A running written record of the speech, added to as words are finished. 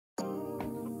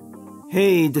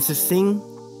Hey, this is Sing,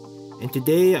 and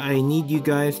today I need you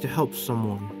guys to help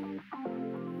someone.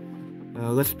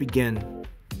 Let's begin.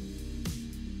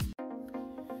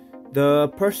 The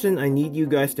person I need you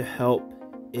guys to help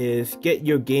is Get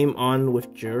Your Game On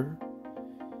with Jer.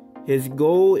 His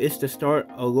goal is to start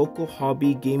a local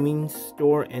hobby gaming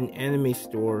store and anime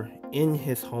store in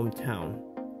his hometown.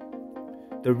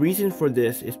 The reason for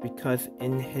this is because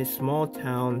in his small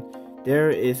town, there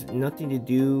is nothing to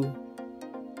do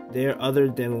there other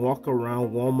than walk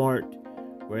around Walmart,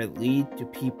 where it leads to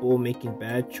people making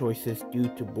bad choices due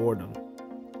to boredom.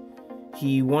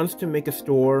 He wants to make a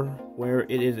store where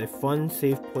it is a fun,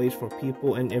 safe place for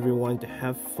people and everyone to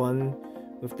have fun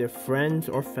with their friends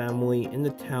or family in the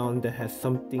town that has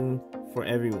something for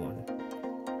everyone.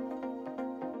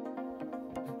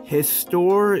 His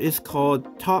store is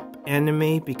called Top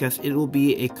Anime because it will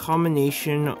be a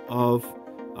combination of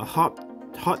a Hot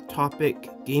Topic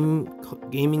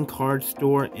gaming card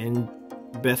store and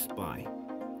Best Buy.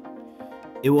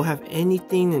 It will have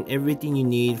anything and everything you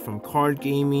need from card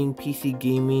gaming, PC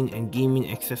gaming, and gaming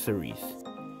accessories.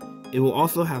 It will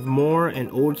also have more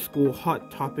an old school Hot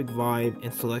Topic vibe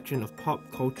and selection of pop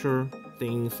culture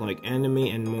things like anime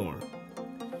and more.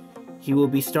 He will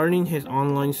be starting his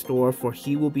online store for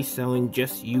he will be selling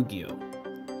just Yu-Gi-Oh!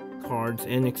 Cards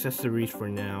and accessories for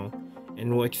now,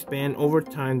 and will expand over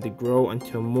time to grow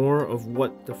until more of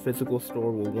what the physical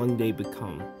store will one day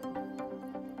become.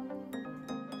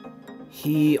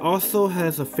 He also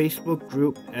has a Facebook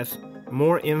group as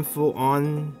more info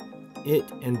on it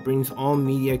and brings all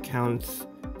media accounts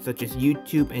such as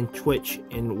YouTube and Twitch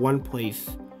in one place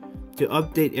to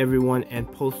update everyone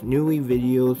and post newly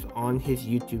videos on his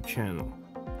YouTube channel.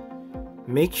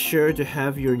 Make sure to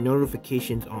have your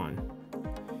notifications on.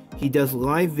 He does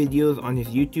live videos on his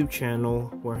YouTube channel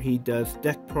where he does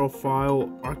deck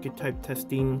profile, archetype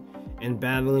testing, and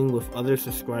battling with other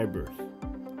subscribers.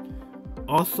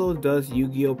 Also does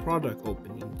Yu-Gi-Oh! Product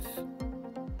openings.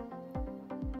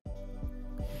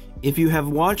 If you have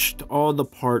watched all the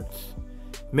parts,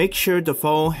 make sure to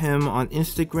follow him on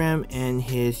Instagram and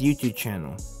his YouTube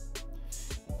channel.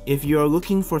 If you are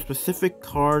looking for specific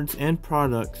cards and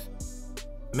products,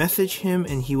 message him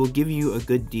and he will give you a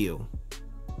good deal.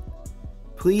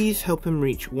 Please help him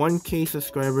reach 1K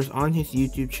subscribers on his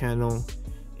YouTube channel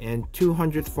and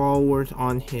 200 followers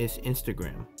on his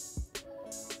Instagram.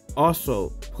 Also,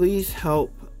 please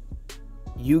help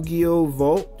Yu-Gi-Oh!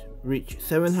 Vault reach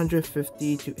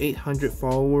 750 to 800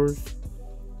 followers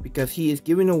because he is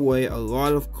giving away a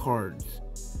lot of cards,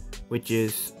 which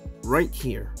is right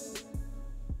here.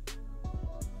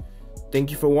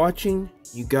 Thank you for watching.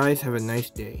 You guys have a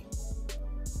nice day.